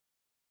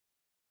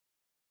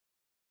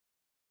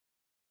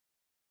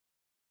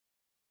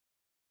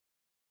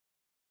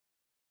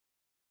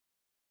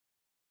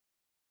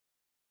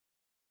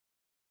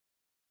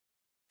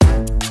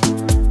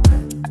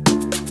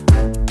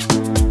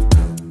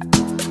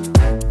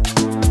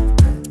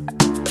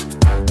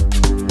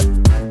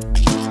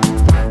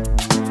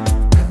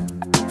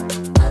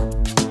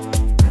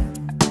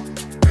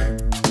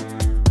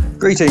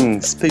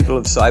Greetings, people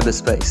of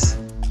cyberspace.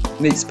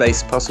 Need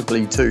space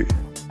possibly too.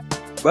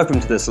 Welcome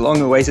to this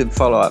long-awaited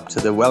follow-up to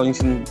the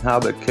Wellington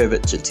Harbour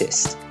curvature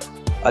test.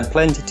 I'd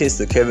planned to test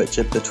the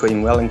curvature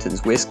between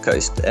Wellington's west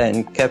coast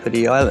and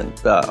Kapiti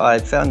Island, but I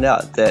found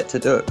out that to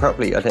do it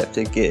properly I'd have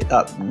to get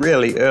up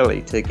really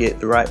early to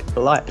get the right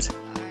light.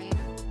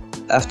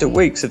 After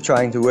weeks of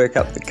trying to work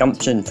up the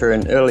gumption for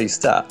an early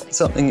start,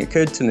 something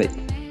occurred to me.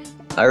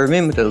 I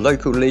remembered a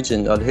local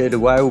legend I'd heard a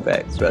while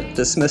back but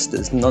dismissed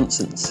as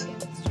nonsense.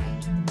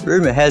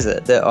 Rumour has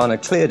it that on a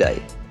clear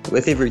day,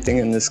 with everything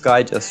in the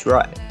sky just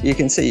right, you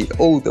can see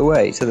all the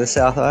way to the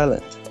South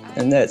Island,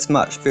 and that's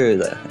much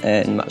further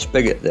and much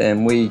bigger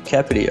than wee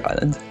Kapiti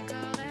Island.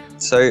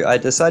 So I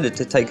decided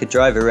to take a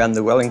drive around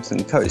the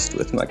Wellington coast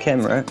with my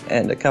camera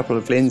and a couple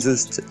of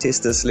lenses to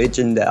test this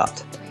legend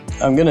out.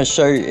 I'm going to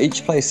show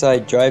each place I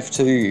drive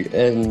to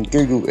in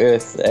Google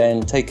Earth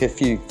and take a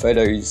few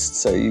photos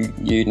so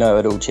you know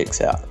it all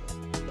checks out.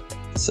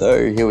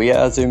 So here we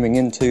are zooming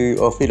into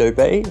Ōwhiro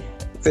Bay.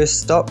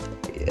 First stop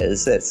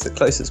is that's the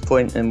closest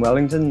point in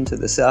Wellington to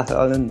the South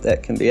Island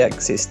that can be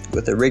accessed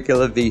with a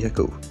regular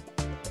vehicle.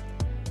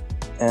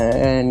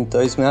 And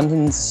those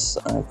mountains,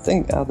 I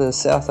think, are the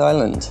South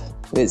Island.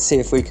 Let's see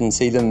if we can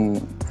see them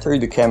through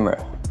the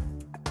camera.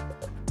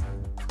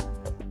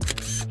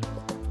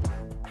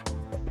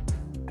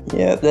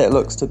 Yeah, that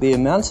looks to be a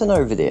mountain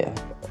over there.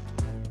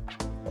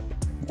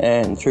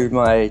 And through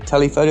my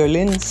telephoto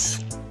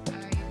lens,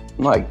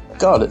 my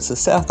God, it's the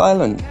South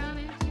Island.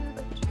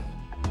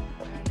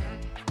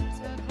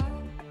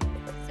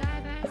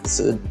 It's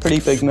a pretty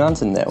big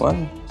mountain, that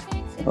one.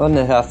 I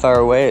wonder how far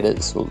away it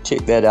is. We'll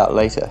check that out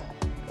later.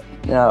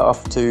 Now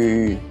off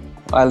to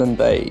Island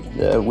Bay,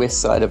 the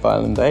west side of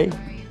Island Bay.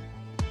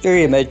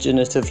 Very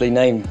imaginatively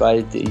named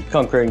by the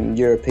conquering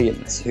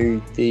Europeans,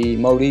 who the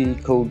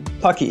Māori called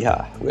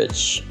Pakeha,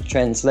 which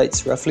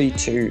translates roughly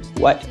to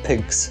white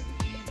pigs.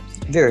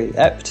 Very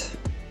apt,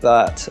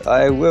 but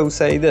I will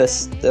say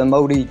this, the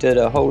Māori did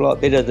a whole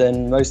lot better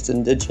than most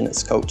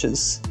indigenous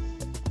cultures.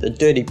 The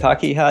dirty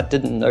Pakeha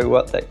didn't know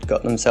what they'd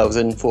got themselves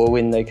in for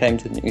when they came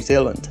to New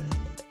Zealand.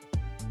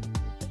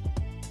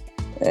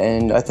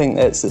 And I think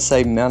that's the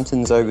same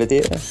mountains over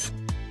there.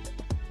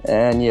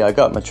 And yeah, I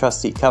got my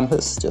trusty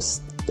compass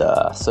just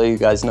so you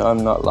guys know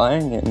I'm not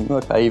lying. And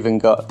look, I even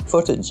got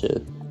footage,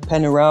 a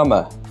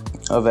panorama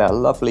of our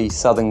lovely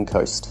southern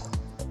coast.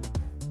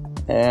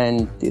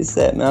 And there's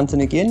that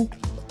mountain again.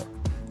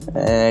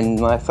 And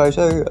my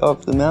photo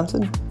of the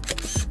mountain.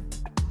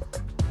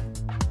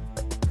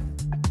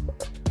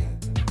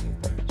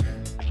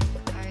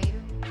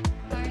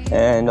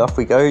 And off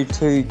we go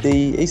to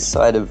the east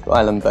side of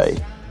Island Bay.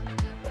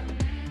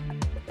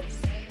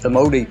 The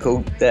Māori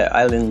called that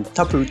island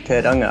Tapu Te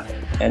Ranga,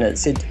 and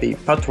it's said to be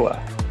patua,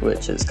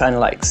 which is kind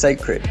of like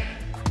sacred.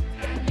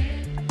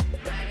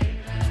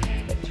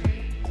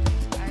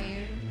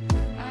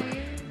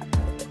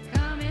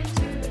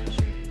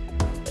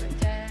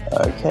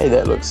 Okay,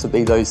 that looks to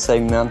be those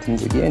same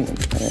mountains again,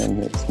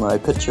 and it's my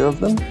picture of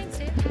them.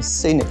 A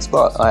scenic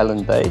spot,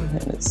 Island Bay,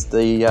 and it's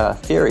the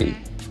ferry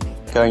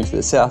going to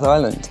the South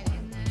Island.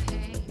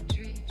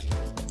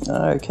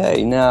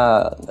 Okay,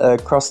 now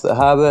across the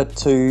harbour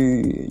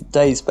to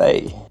Days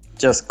Bay.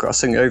 Just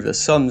crossing over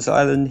Som's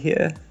Island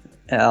here,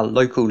 our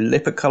local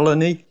leper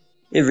colony.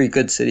 Every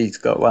good city's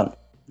got one.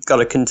 It's got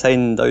to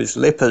contain those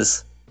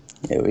lepers.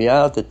 Here we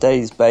are, the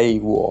Days Bay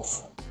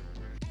Wharf.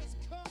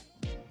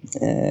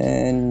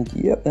 And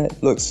yep,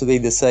 that looks to be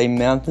the same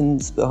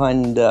mountains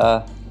behind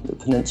the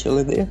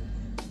peninsula there.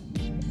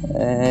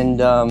 And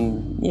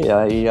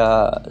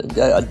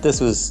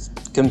this was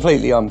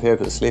completely on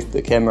purpose, left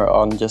the camera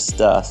on just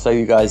so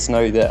you guys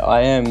know that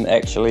I am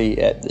actually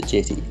at the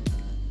jetty.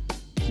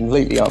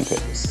 Completely on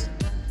purpose.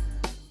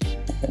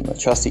 And my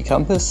trusty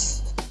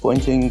compass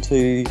pointing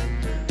to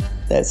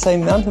that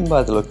same mountain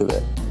by the look of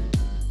it.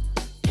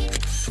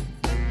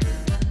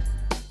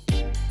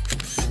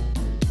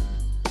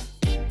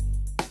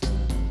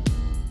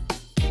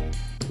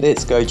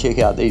 Let's go check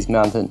out these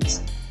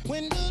mountains.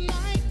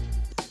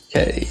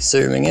 Okay,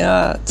 zooming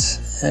out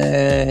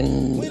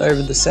and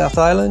over the South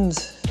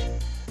Island.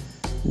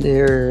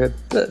 They're a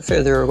bit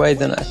further away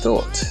than I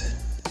thought.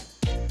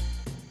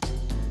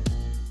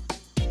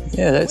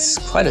 Yeah, that's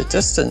quite a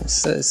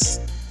distance. That's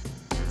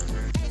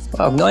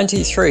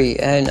 93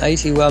 and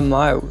 81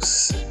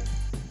 miles.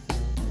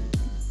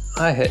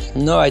 I had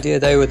no idea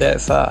they were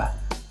that far.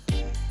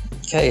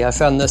 Okay, I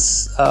found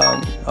this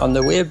on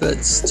the web.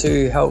 It's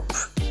to help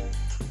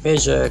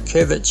measure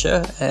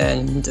curvature,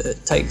 and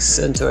it takes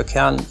into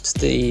account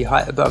the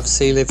height above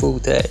sea level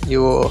that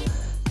you're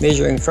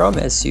measuring from.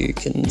 As you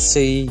can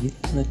see,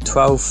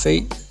 12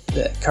 feet,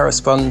 that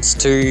corresponds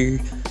to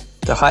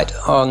the height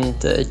on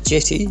the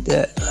jetty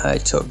that I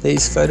took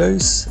these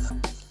photos.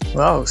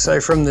 Wow,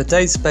 so from the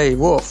Days Bay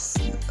Wharf,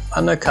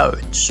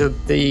 Manukau should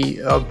be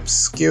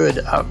obscured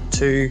up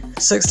to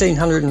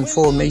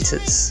 1604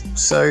 meters,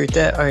 so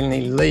that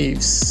only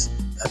leaves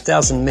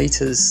 1,000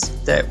 meters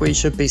that we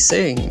should be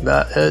seeing,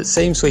 but it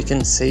seems we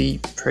can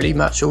see pretty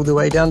much all the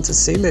way down to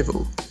sea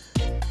level.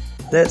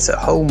 That's a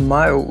whole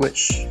mile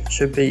which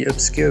should be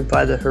obscured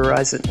by the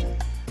horizon.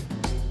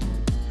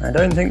 I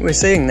don't think we're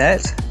seeing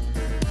that.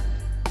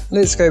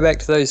 Let's go back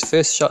to those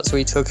first shots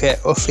we took at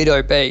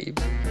Orfido Bay,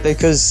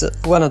 because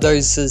one of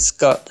those has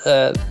got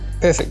a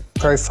perfect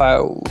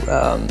profile,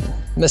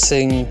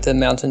 missing the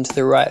mountain to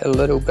the right a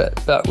little bit,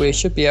 but we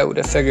should be able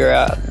to figure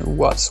out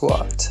what's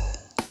what.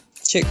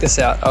 Check this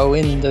out, I'll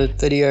end the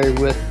video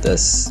with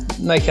this,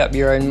 make up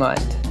your own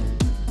mind.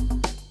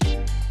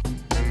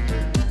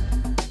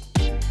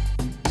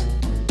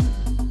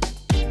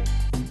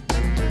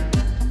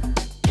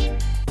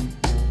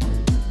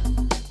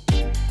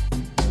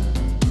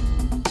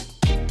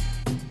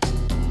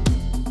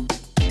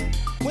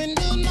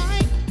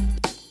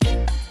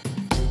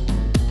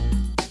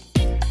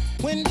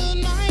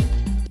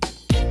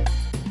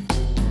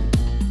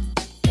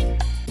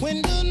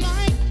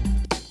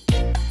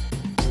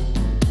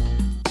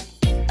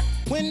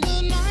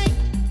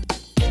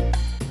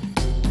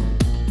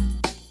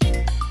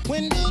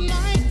 When the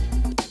night